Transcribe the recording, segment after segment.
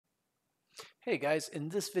Hey guys, in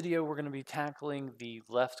this video we're going to be tackling the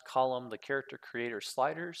left column, the character creator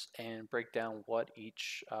sliders, and break down what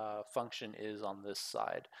each function is on this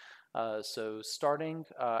side. So starting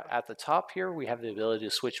at the top here, we have the ability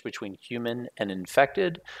to switch between human and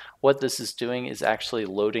infected. What this is doing is actually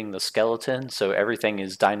loading the skeleton, so everything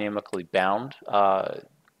is dynamically bound.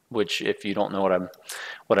 Which, if you don't know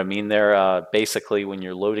what I mean there, basically when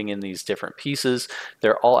you're loading in these different pieces,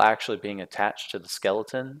 they're all actually being attached to the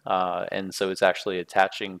skeleton, and so it's actually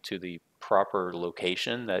attaching to the proper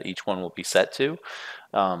location that each one will be set to.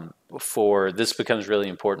 For this becomes really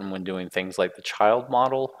important when doing things like the child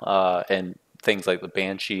model and things like the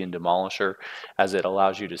Banshee and Demolisher, as it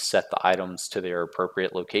allows you to set the items to their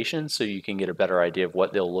appropriate location so you can get a better idea of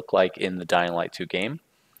what they'll look like in the Dying Light 2 game.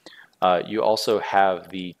 You also have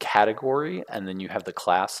the category, and then you have the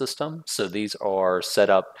class system. So these are set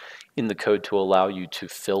up in the code to allow you to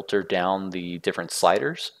filter down the different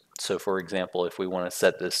sliders. So for example, if we want to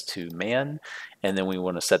set this to man, and then we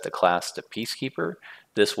want to set the class to peacekeeper,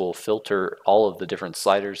 this will filter all of the different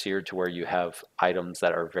sliders here to where you have items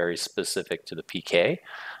that are very specific to the PK.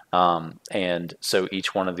 And so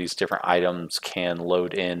each one of these different items can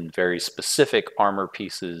load in very specific armor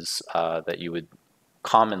pieces that you would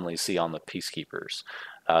commonly see on the peacekeepers.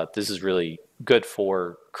 This is really good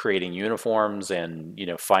for creating uniforms and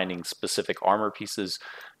finding specific armor pieces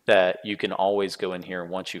that you can always go in here, and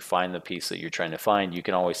once you find the piece that you're trying to find, you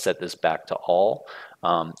can always set this back to all,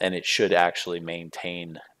 and it should actually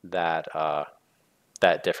maintain that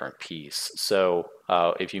different piece. So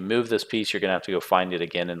if you move this piece, you're going to have to go find it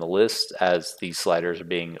again in the list as these sliders are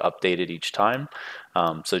being updated each time.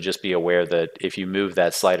 So just be aware that if you move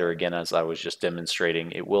that slider again, as I was just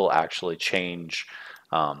demonstrating, it will actually change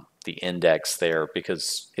the index there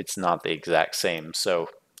because it's not the exact same. So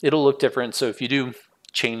it'll look different. So if you do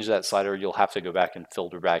change that slider, you'll have to go back and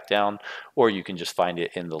filter back down, or you can just find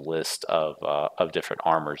it in the list of different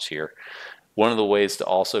armors here. One of the ways to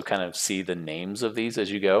also kind of see the names of these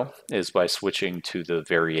as you go is by switching to the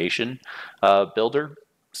variation builder,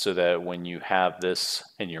 so that when you have this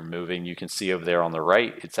and you're moving, you can see over there on the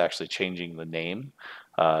right, it's actually changing the name.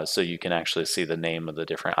 So you can actually see the name of the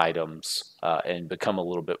different items and become a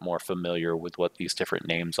little bit more familiar with what these different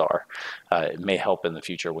names are. It may help in the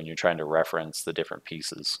future when you're trying to reference the different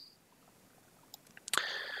pieces.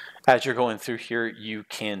 As you're going through here, you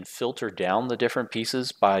can filter down the different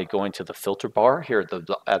pieces by going to the filter bar here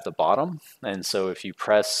at the bottom. And so if you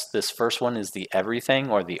press this first one is the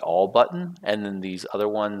everything or the all button, and then these other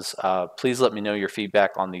ones, please let me know your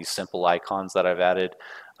feedback on these simple icons that I've added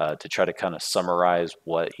to try to kind of summarize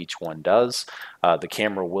what each one does. The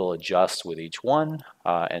camera will adjust with each one,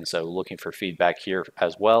 and so looking for feedback here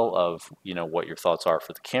as well of what your thoughts are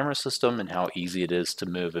for the camera system and how easy it is to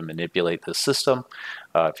move and manipulate this system.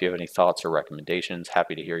 If you have any thoughts or recommendations,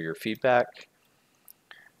 happy to hear your feedback.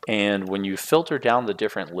 And when you filter down the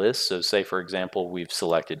different lists, so say for example we've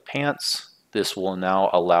selected pants, this will now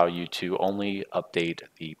allow you to only update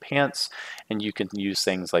the pants, and you can use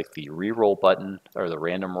things like the reroll button or the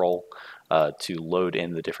random roll to load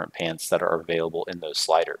in the different pants that are available in those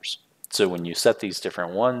sliders. So when you set these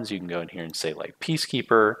different ones, you can go in here and say like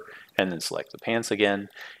Peacekeeper, and then select the pants again.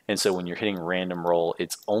 And so when you're hitting random roll,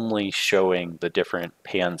 it's only showing the different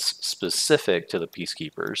pants specific to the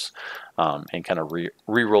Peacekeepers and kind of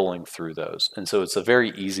re-rolling through those. And so it's a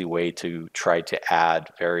very easy way to try to add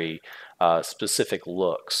very specific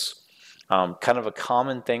looks. Kind of a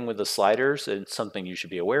common thing with the sliders, and something you should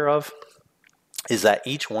be aware of, is that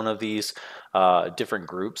each one of these different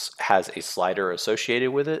groups has a slider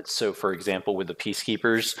associated with it. So for example, with the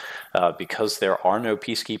Peacekeepers, because there are no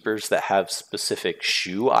Peacekeepers that have specific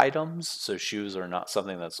shoe items, so shoes are not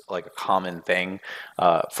something that's like a common thing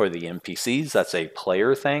for the NPCs, that's a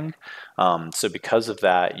player thing. So because of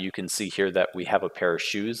that, you can see here that we have a pair of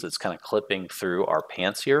shoes that's kind of clipping through our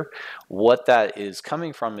pants here. What that is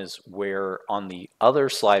coming from is where on the other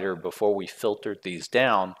slider, before we filtered these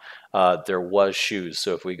down, there was shoes.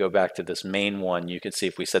 So if we go back to this main one, you can see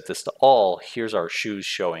if we set this to all, here's our shoes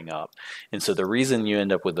showing up. And so the reason you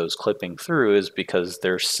end up with those clipping through is because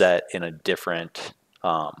they're set in a different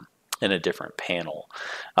panel.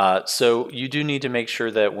 So you do need to make sure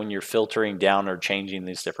that when you're filtering down or changing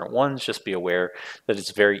these different ones, just be aware that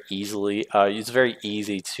it's very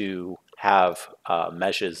easy to have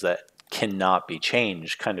meshes that cannot be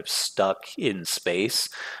changed, kind of stuck in space.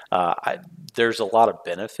 There's a lot of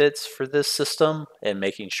benefits for this system, and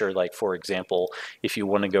making sure, like for example, if you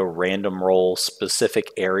want to go random roll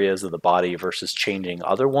specific areas of the body versus changing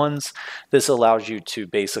other ones, this allows you to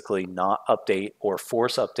basically not update or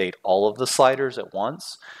force update all of the sliders at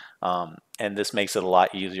once. And this makes it a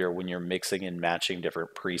lot easier when you're mixing and matching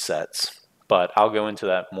different presets. But I'll go into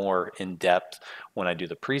that more in depth when I do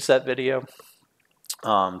the preset video.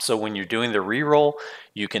 So when you're doing the reroll,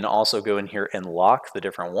 you can also go in here and lock the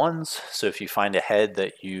different ones. So if you find a head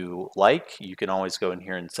that you like, you can always go in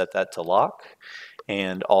here and set that to lock.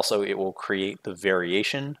 And also it will create the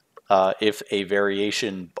variation if a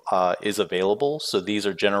variation is available. So these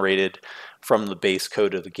are generated from the base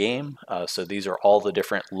code of the game. So these are all the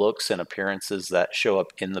different looks and appearances that show up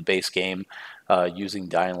in the base game using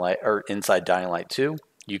Dying Light or inside Dying Light 2.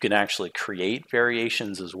 You can actually create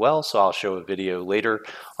variations as well. So I'll show a video later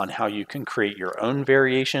on how you can create your own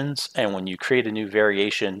variations. And when you create a new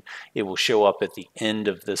variation, it will show up at the end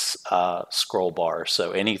of this scroll bar.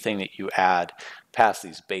 So anything that you add past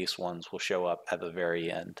these base ones will show up at the very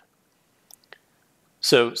end.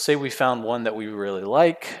 So say we found one that we really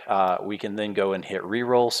like, we can then go and hit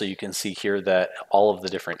reroll. So you can see here that all of the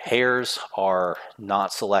different hairs are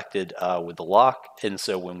not selected with the lock. And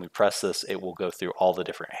so when we press this, it will go through all the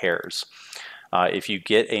different hairs. If you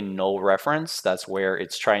get a null reference, that's where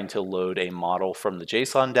it's trying to load a model from the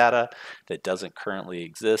JSON data that doesn't currently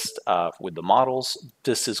exist with the models.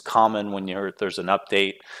 This is common when there's an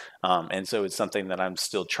update, and so it's something that I'm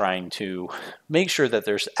still trying to make sure that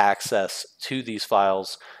there's access to these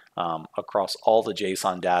files across all the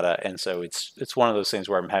JSON data, and so it's one of those things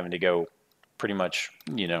where I'm having to go pretty much,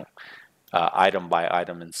 item by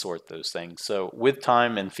item and sort those things. So with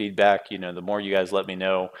time and feedback, the more you guys let me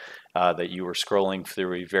know that you were scrolling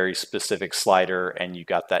through a very specific slider and you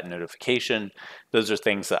got that notification, those are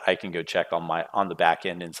things that I can go check on the back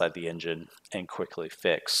end inside the engine and quickly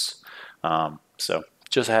fix. So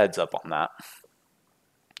just a heads up on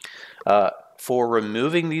that. For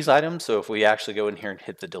removing these items, so if we actually go in here and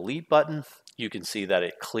hit the delete button, you can see that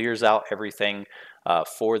it clears out everything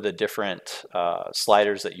for the different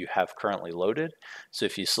sliders that you have currently loaded. So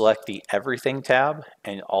if you select the Everything tab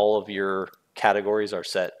and all of your categories are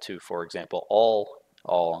set to, for example, all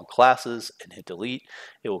on classes and hit delete,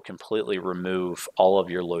 it will completely remove all of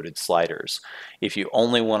your loaded sliders. If you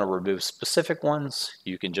only want to remove specific ones,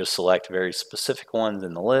 you can just select very specific ones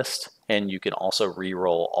in the list, and you can also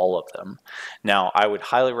re-roll all of them. Now, I would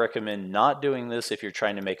highly recommend not doing this if you're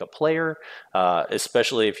trying to make a player,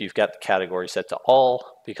 especially if you've got the category set to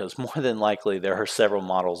all, because more than likely there are several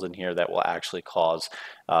models in here that will actually cause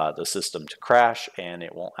the system to crash and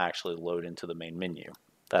it won't actually load into the main menu.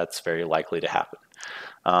 That's very likely to happen.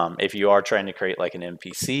 If you are trying to create like an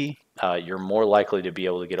NPC, you're more likely to be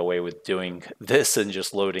able to get away with doing this and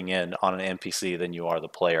just loading in on an NPC than you are the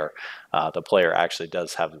player. The player actually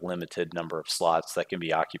does have a limited number of slots that can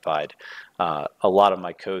be occupied. A lot of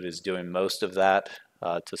my code is doing most of that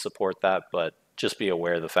to support that, but just be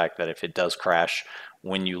aware of the fact that if it does crash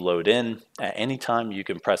when you load in at any time, you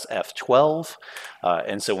can press F12.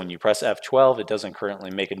 And so when you press F12, it doesn't currently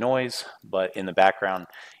make a noise, but in the background,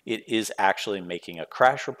 it is actually making a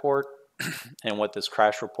crash report. And what this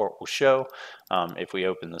crash report will show, if we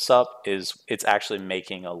open this up, is it's actually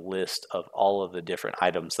making a list of all of the different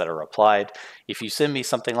items that are applied. If you send me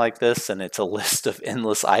something like this and it's a list of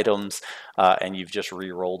endless items and you've just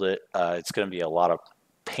re-rolled it, it's going to be a lot of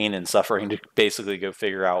pain and suffering to basically go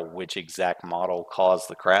figure out which exact model caused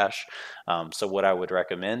the crash. So what I would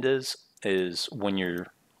recommend is when you're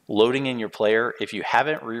loading in your player, if you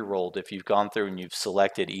haven't re-rolled, if you've gone through and you've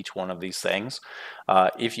selected each one of these things,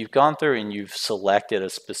 if you've gone through and you've selected a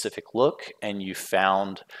specific look and you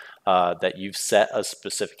found that you've set a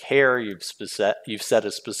specific hair, you've set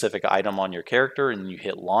a specific item on your character, and you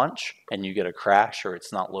hit launch and you get a crash or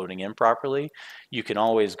it's not loading in properly, you can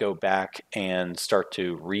always go back and start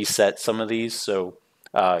to reset some of these. So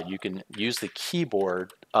you can use the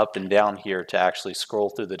keyboard up and down here to actually scroll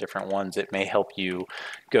through the different ones. It may help you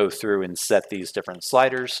go through and set these different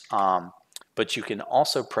sliders. But you can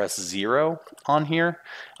also press 0 on here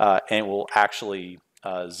and it will actually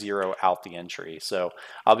zero out the entry. So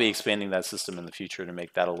I'll be expanding that system in the future to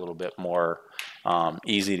make that a little bit more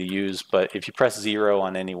easy to use. But if you press 0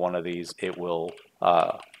 on any one of these, it will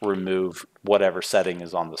remove whatever setting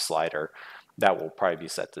is on the slider. That will probably be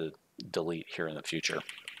set to delete here in the future.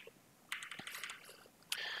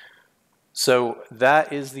 So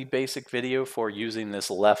that is the basic video for using this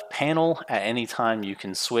left panel. At any time you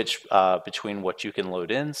can switch between what you can load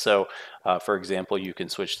in. So for example, you can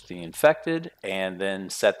switch to the infected and then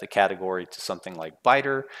set the category to something like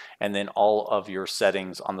biter, and then all of your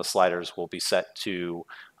settings on the sliders will be set to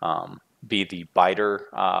be the biter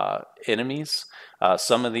enemies.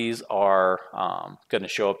 Some of these are going to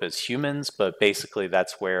show up as humans, but basically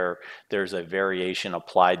that's where there's a variation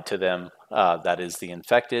applied to them that is the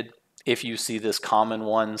infected. if you see this common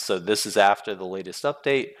one, so this is after the latest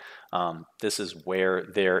update, this is where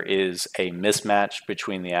there is a mismatch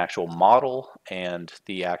between the actual model and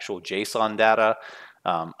the actual JSON data.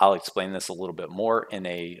 I'll explain this a little bit more in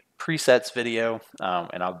a presets video,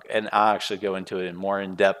 and I'll actually go into it in more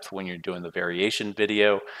in depth when you're doing the variation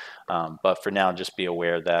video. But for now, just be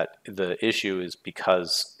aware that the issue is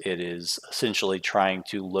because it is essentially trying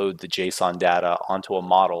to load the JSON data onto a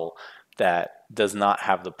model that does not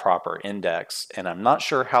have the proper index. And I'm not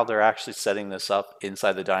sure how they're actually setting this up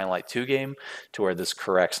inside the Dying Light 2 game to where this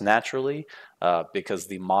corrects naturally, because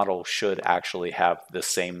the model should actually have the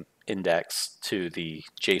same index to the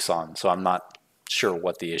JSON. So I'm not sure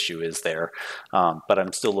what the issue is there, but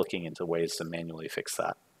I'm still looking into ways to manually fix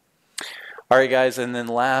that. All right, guys, and then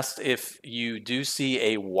last, if you do see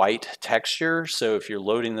a white texture, so if you're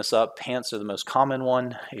loading this up, pants are the most common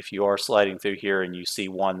one. If you are sliding through here and you see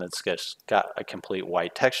one that's got a complete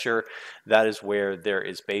white texture, that is where there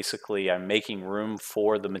is basically, I'm making room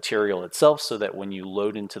for the material itself so that when you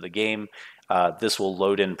load into the game, this will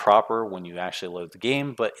load in proper when you actually load the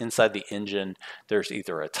game, but inside the engine, there's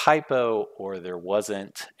either a typo or there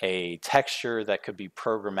wasn't a texture that could be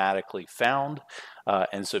programmatically found.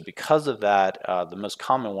 And so because of that, the most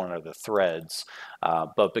common one are the threads.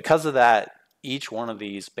 But because of that, each one of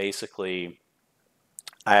these basically,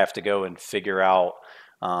 I have to go and figure out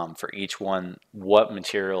for each one what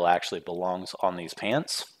material actually belongs on these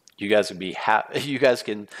pants. You guys would be you guys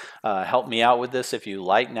can help me out with this if you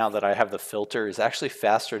like. Now that I have the filter, it's actually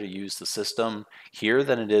faster to use the system here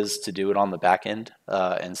than it is to do it on the back end.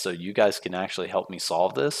 And so you guys can actually help me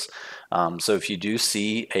solve this. So if you do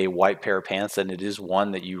see a white pair of pants and it is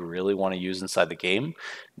one that you really want to use inside the game,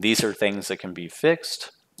 these are things that can be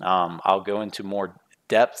fixed. I'll go into more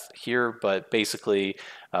depth here, but basically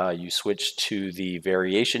you switch to the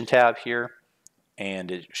variation tab here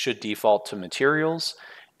and it should default to materials.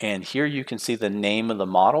 And here you can see the name of the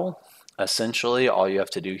model. Essentially, all you have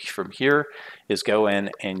to do from here is go in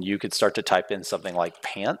and you could start to type in something like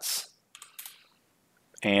pants.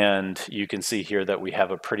 And you can see here that we have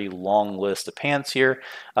a pretty long list of pants here.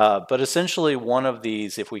 But essentially one of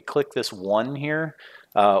these, if we click this one here,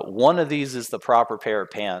 one of these is the proper pair of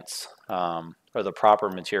pants, or the proper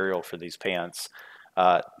material for these pants.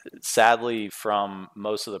 Sadly, from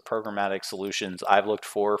most of the programmatic solutions I've looked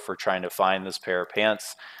for trying to find this pair of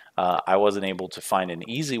pants, I wasn't able to find an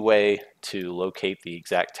easy way to locate the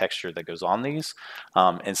exact texture that goes on these.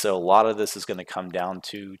 And so a lot of this is going to come down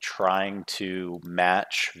to trying to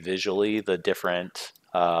match visually the different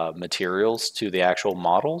materials to the actual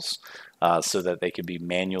models so that they can be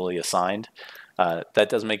manually assigned. That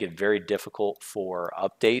does make it very difficult for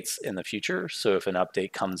updates in the future. So if an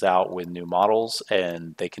update comes out with new models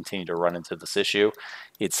and they continue to run into this issue,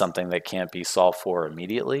 it's something that can't be solved for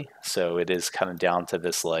immediately. So it is kind of down to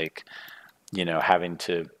this, like, you know, having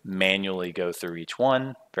to manually go through each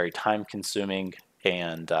one, very time consuming.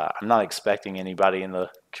 And I'm not expecting anybody in the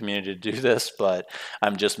community to do this, but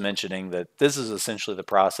I'm just mentioning that this is essentially the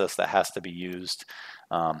process that has to be used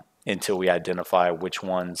until we identify which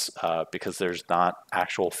ones, because there's not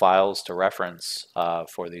actual files to reference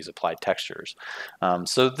for these applied textures.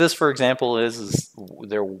 So this, for example, is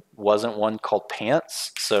there wasn't one called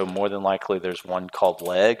pants, so more than likely there's one called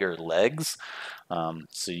leg or legs.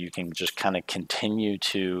 So you can just kind of continue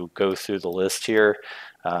to go through the list here.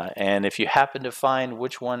 And if you happen to find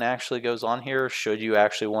which one actually goes on here, should you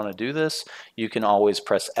actually want to do this, you can always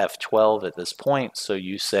press F12 at this point. So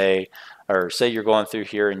you say, or say you're going through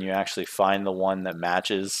here and you actually find the one that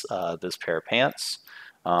matches this pair of pants,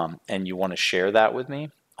 and you want to share that with me.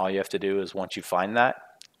 All you have to do is, once you find that,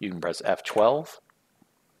 you can press F12.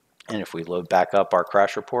 And if we load back up our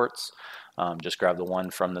crash reports, just grab the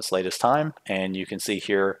one from this latest time, and you can see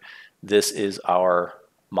here, this is our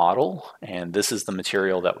model, and this is the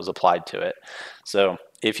material that was applied to it. So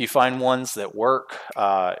if you find ones that work,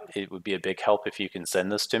 it would be a big help if you can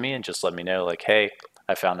send this to me and just let me know, like, hey,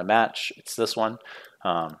 I found a match, it's this one,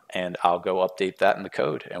 and I'll go update that in the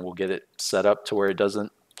code, and we'll get it set up to where it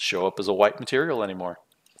doesn't show up as a white material anymore.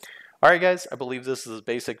 All right, guys, I believe this is a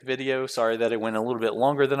basic video. Sorry that it went a little bit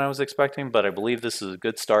longer than I was expecting, but I believe this is a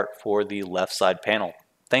good start for the left side panel.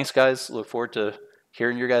 Thanks, guys. Look forward to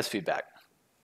hearing your guys' feedback.